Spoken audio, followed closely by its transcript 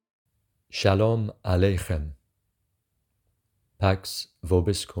Shalom Aleichem. Pax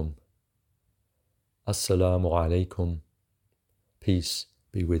Vobiscum. Assalamu Alaikum. Peace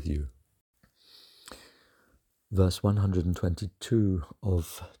be with you. Verse 122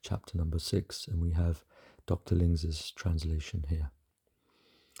 of chapter number 6, and we have Dr. Lings's translation here.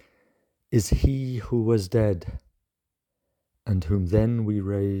 Is he who was dead, and whom then we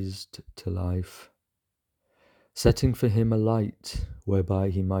raised to life, setting for him a light whereby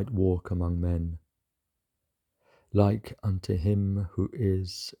he might walk among men, like unto him who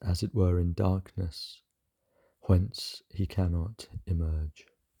is, as it were, in darkness, whence he cannot emerge.